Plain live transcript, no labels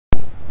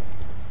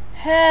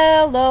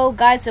Hello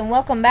guys and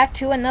welcome back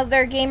to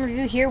another game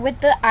review here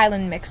with the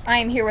Island Mix. I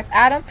am here with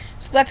Adam,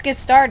 so let's get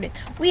started.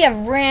 We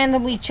have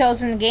randomly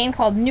chosen a game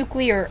called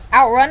Nuclear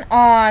Outrun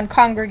on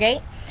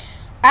Congregate.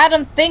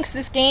 Adam thinks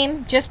this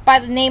game, just by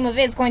the name of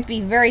it, is going to be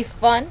very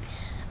fun.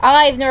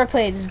 I've never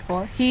played this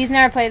before. He's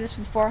never played this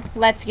before.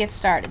 Let's get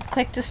started.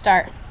 Click to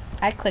start.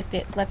 I clicked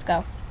it. Let's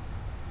go.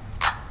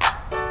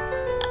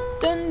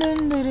 Dun,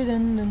 dun, dun,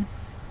 dun, dun.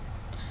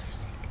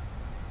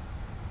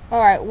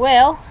 Alright,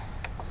 well...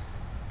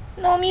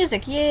 no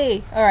music,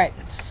 yay!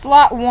 Alright,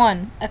 slot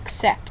 1,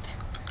 accept.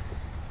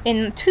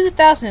 In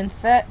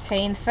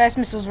 2013, the first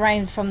missiles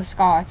rained from the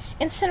sky,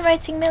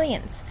 incinerating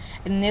millions.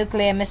 And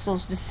nuclear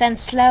missiles descend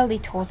slowly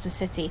towards the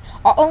city.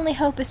 Our only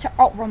hope is to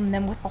outrun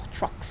them with our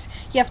trucks.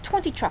 You have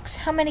 20 trucks,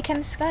 how many can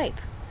escape?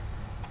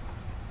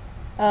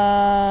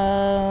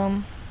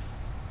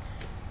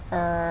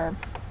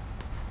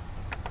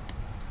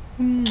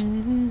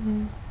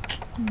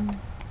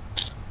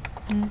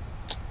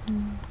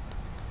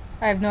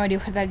 I have no idea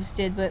what I just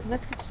did, but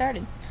let's get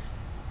started.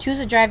 Choose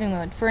a driving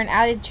mode. For an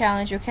added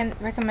challenge, you can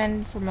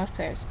recommend for most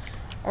players.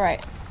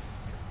 Alright.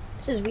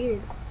 This is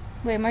weird.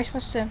 Wait, am I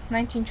supposed to...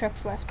 19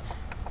 trucks left.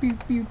 Pew,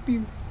 pew,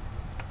 pew.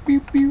 Pew,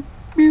 pew.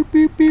 Pew,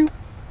 pew, pew.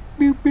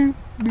 Pew, pew.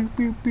 Pew,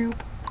 pew, pew.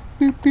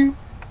 Pew, pew.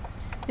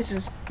 This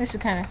is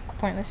kind of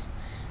pointless.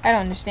 I don't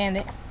understand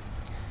it.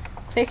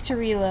 Click to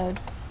reload.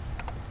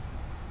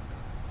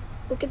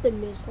 Look at the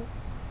missile.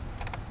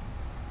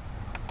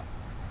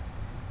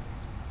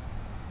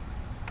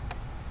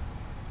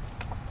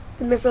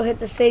 The missile hit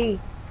the city.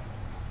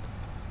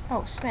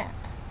 Oh, snap.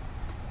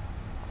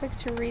 Click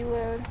to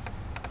reload.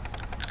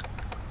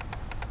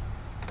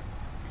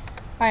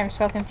 I am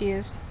so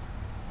confused.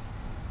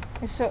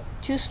 It's so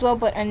too slow,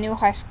 but a new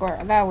high score.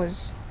 That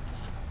was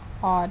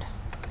odd.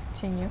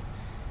 Continue.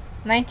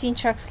 19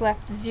 trucks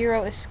left.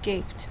 0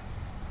 escaped.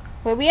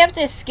 Wait, we have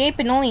to escape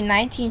in only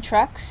 19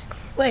 trucks?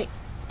 Wait.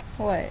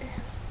 What?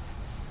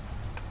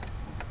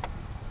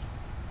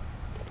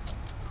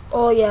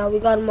 Oh yeah, we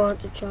got a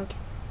monster truck.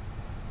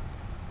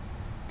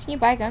 Can you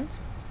buy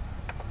guns?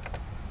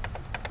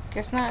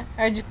 Guess not.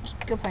 Or just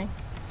go playing.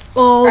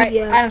 Oh Alright,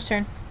 yeah. Adam's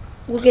turn.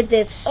 Look at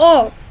this.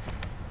 Oh!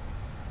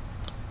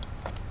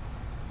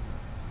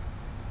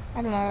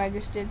 I don't know what I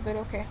just did, but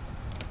okay.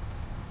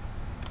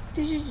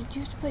 Dude, you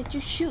have to play.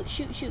 Just shoot.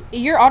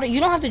 You're auto.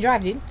 You don't have to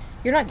drive, dude.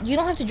 You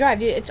don't have to drive,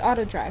 dude. It's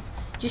auto drive.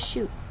 Just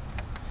shoot.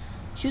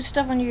 Shoot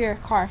stuff under your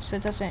car so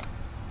it doesn't.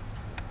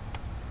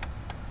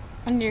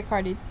 Under your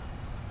car, dude.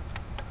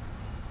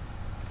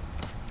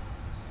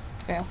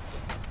 Fail.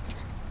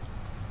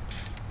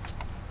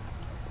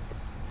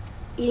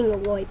 Eating a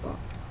lollipop.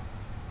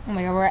 Oh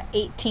my god, we're at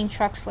 18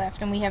 trucks left,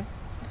 and we have...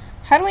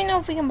 How do we know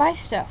if we can buy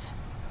stuff?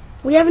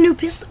 We have a new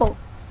pistol.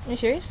 Are you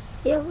serious?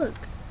 Yeah, look.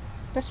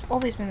 That's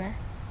always been there.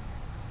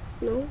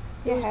 No,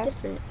 Yeah, it it was has.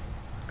 different.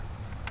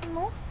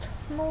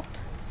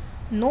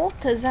 Note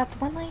that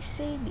when I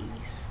say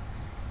this,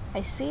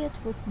 I say it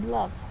with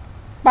love.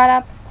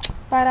 Ba-da,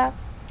 ba-da.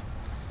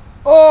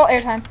 Oh,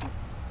 airtime.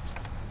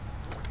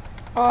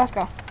 Oh, let's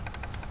go.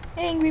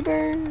 Angry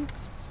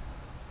Birds.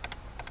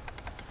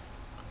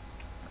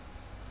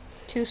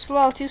 Too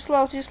slow.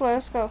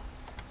 Let's go.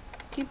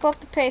 Keep up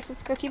the pace.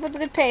 Let's go. Keep up the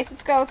good pace.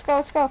 Let's go.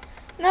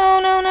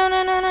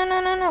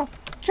 No.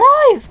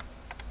 Drive!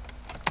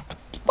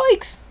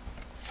 Spikes.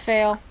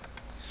 Fail.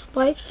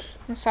 Spikes?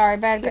 I'm sorry,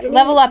 bad guy.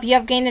 Level up. You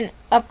have gained an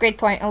upgrade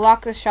point.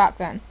 Unlock the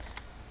shotgun.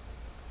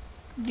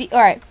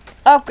 Alright.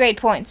 Upgrade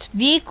points.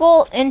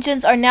 Vehicle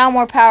engines are now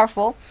more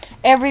powerful.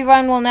 Every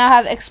run will now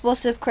have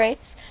explosive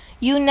crates.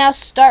 You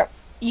start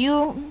each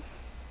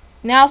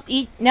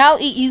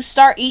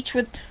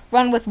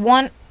run with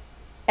 1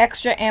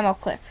 extra ammo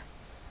clip.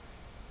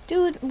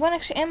 Dude, 1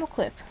 extra ammo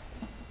clip.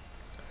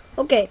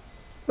 Okay.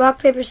 Rock,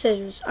 paper,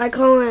 scissors. I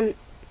call in...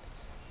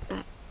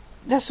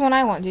 That's the one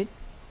I want, dude.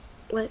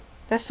 What?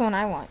 That's the one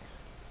I want.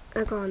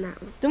 I call in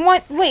that one. Then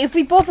why... Wait, if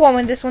we both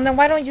want this one, then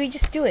why don't you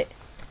just do it?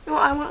 No,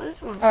 I want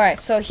this one. Alright,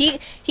 so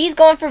he's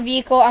going for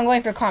vehicle, I'm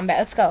going for combat.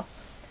 Let's go.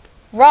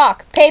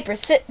 Rock, paper,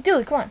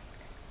 dude, come on.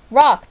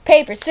 Rock,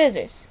 paper,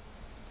 scissors.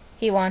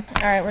 He won.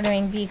 Alright, we're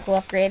doing vehicle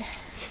upgrade.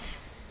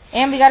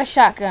 And we got a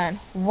shotgun.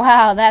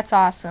 Wow, that's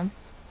awesome.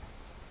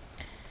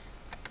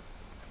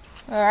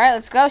 Alright,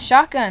 let's go.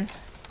 Shotgun.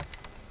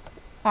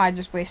 Oh, I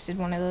just wasted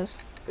one of those.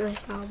 Nice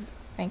job.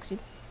 Thanks, dude.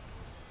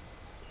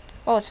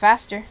 Oh, it's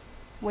faster.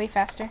 Way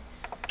faster.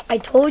 I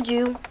told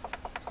you.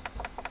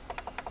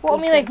 Well,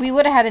 I mean, like, we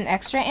would have had an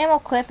extra ammo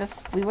clip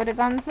if we would have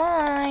gone with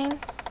mine.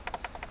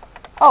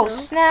 Oh, So?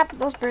 snap.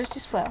 Those birds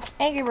just flew.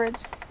 Angry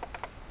Birds.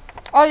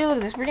 Oh, you look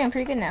at this. We're doing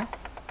pretty good now.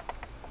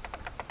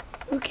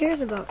 Who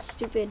cares about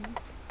stupid...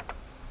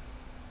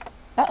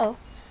 Uh-oh.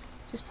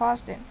 Just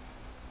paused it.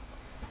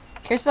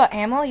 Cares about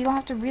ammo? You don't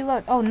have to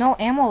reload. Oh, no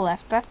ammo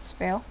left. That's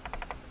fail.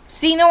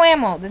 See, no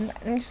ammo. Then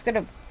I'm just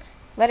gonna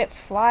let it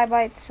fly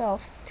by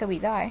itself till we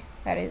die.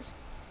 That is.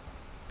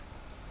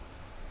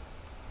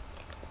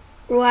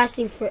 We're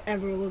lasting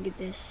forever. Look at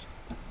this.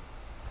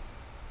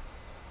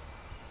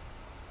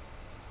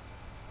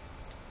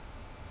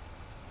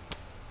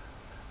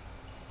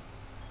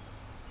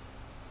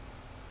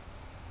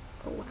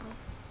 Oh, wow.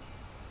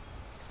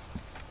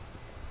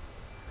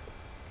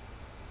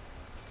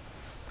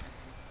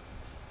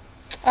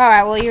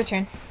 Alright, well, your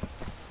turn.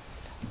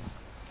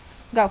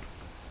 Go.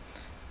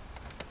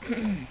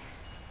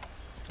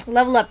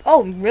 Level up.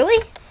 Oh,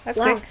 really? That's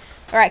Wow. quick.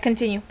 Alright,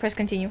 continue. Press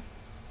continue.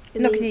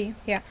 And No, then- continue.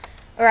 Yeah.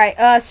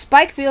 Alright,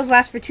 spiked wheels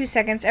last for 2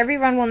 seconds. Every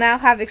run will now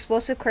have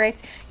explosive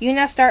crates. You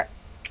now start...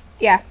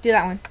 Yeah, do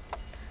that one.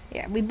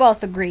 Yeah, we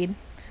both agreed.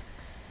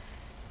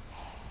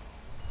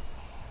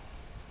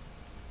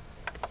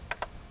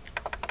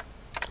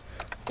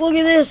 Look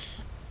at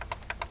this.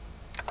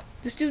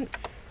 Just do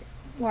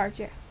large,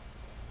 yeah.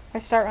 I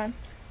start run.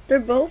 They're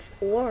both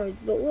large,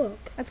 but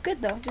look. That's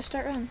good, though. Just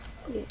start run.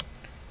 Okay.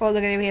 Oh,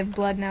 look at it. We have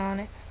blood now on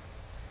it.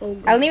 Oh,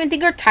 I don't even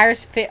think our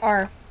tires fit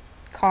our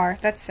car.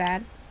 That's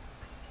sad.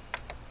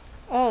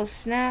 Oh,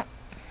 snap.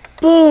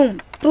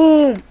 Boom!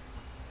 Boom!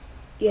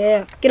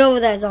 Yeah. Get over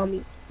that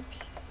zombie.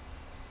 Oops.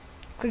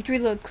 Click to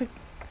reload. Click.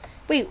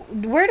 Wait,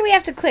 where do we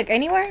have to click?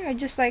 Anywhere? Or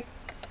just like,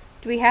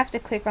 do we have to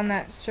click on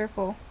that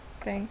circle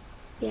thing?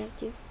 You have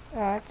to. Oh,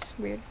 that's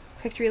weird.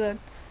 Click to reload.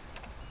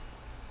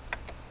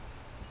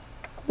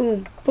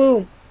 Boom!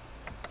 Boom!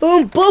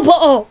 Boom! Boom! Boom!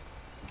 Oh!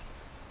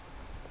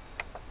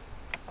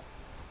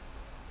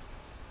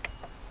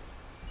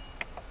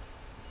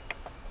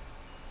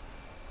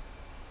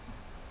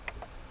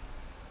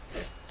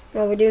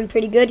 Well, we're doing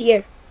pretty good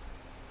here.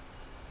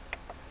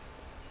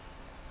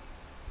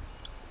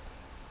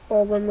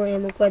 Oh, one more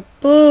ammo clip.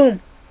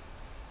 Boom!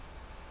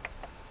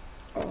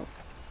 Oh.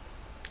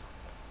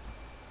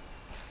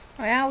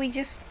 Now we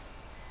just...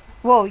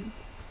 Whoa.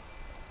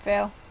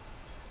 Fail.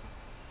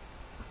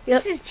 Yep.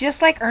 This is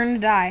just like Earn to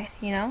Die,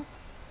 you know?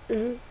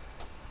 Mm-hmm.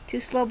 Too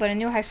slow, but a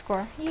new high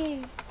score.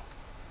 Yay.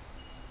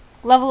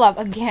 Level up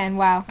again.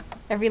 Wow.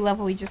 Every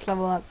level we just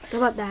level up. How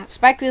about that?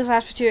 Spike wheels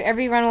last for 2.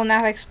 Every run will now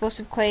have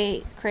explosive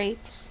clay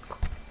crates.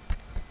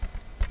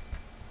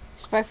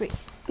 Spike wheel.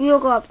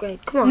 Vehicle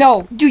upgrade. Come on.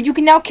 No, dude, you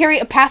can now carry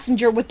a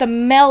passenger with a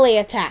melee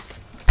attack.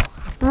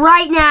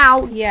 Right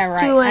now. Yeah,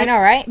 right. Do it. I know,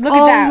 right? Look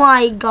Oh at that.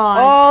 my god.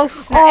 Oh,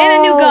 snap. And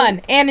a new Oh.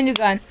 gun. And a new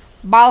gun.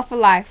 Ball for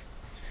life.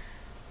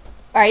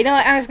 Alright, you know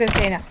what? I'm just going to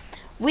say now.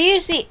 We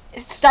usually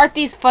start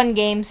these fun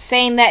games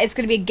saying that it's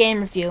going to be a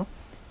game review.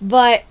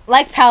 But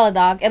like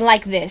Paladog and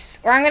like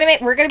this,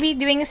 we're gonna be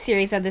doing a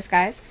series of this,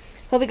 guys.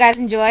 Hope you guys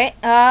enjoy it.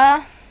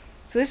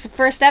 So this is the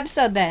first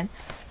episode then.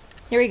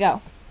 Here we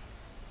go.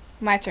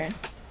 My turn.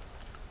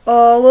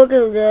 Oh, look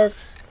at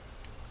this.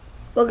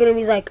 Look at him.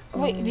 He's like.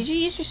 Oh. Wait, did you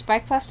use your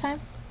spike last time?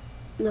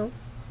 No.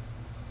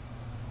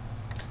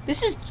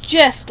 This is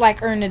just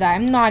like Earn to Die.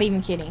 I'm not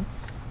even kidding.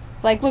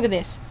 Like, look at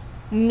this.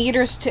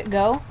 Meters to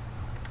go.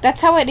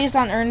 That's how it is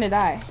on Earn to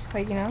Die.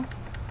 Like, you know.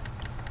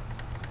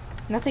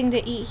 Nothing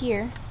to eat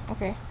here.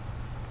 Okay.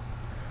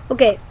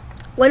 Okay.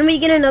 When we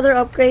get another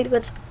upgrade,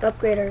 let's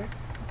upgrade her.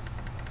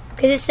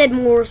 Because it said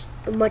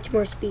much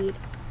more speed.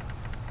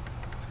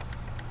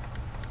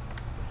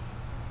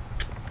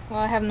 Well,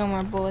 I have no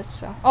more bullets,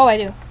 so... Oh, I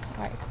do.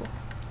 Alright, cool.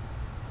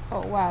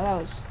 Oh, wow, that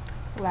was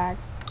lag.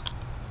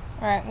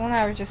 Alright, well,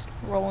 now we're just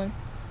rolling.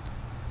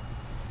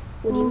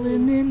 What do you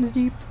mean? in the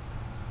deep.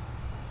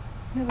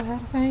 Never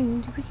had a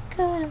thing. We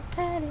could have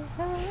had it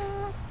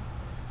all.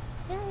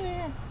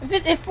 Yeah.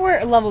 If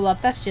we're level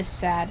up, that's just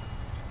sad.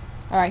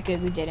 Alright,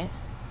 good, we did it.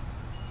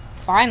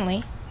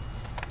 Finally.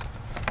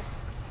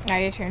 Now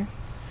your turn.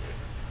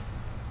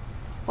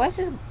 Why is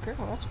this girl?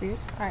 That's weird.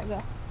 Alright,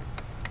 go.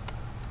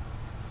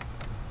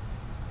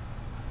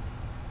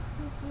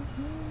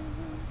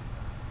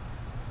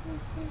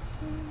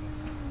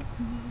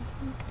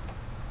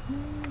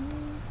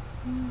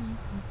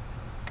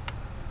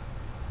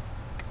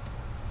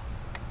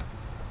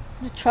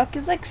 The truck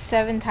is like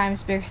 7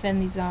 times bigger than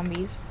these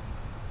zombies.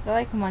 They're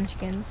like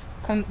munchkins.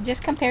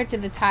 Just compared to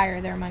the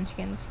tire, they're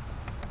munchkins.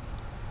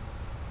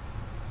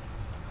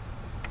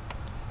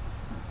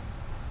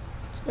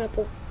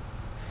 Apple.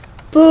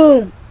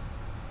 Boom!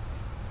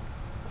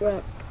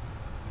 Crap.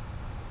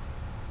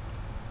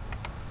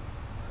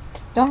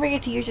 Don't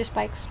forget to use your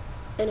spikes.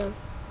 I know.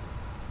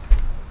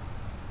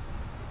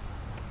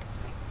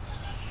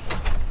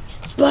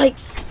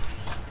 Spikes!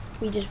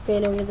 We just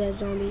ran over that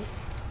zombie.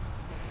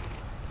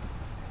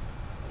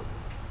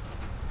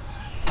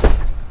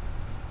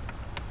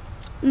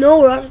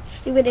 No, we're out of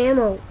stupid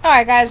ammo.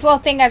 Alright guys, well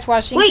thank you guys for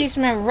watching. Wait. Please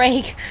remember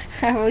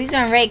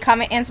rate,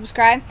 comment, and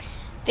subscribe.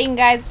 Thank you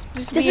guys.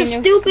 This is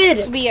stupid.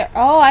 This will be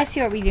oh, I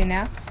see what we do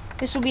now.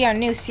 This will be our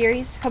new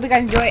series. Hope you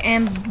guys enjoy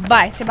and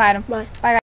bye. Say bye, Adam. Bye. Bye guys.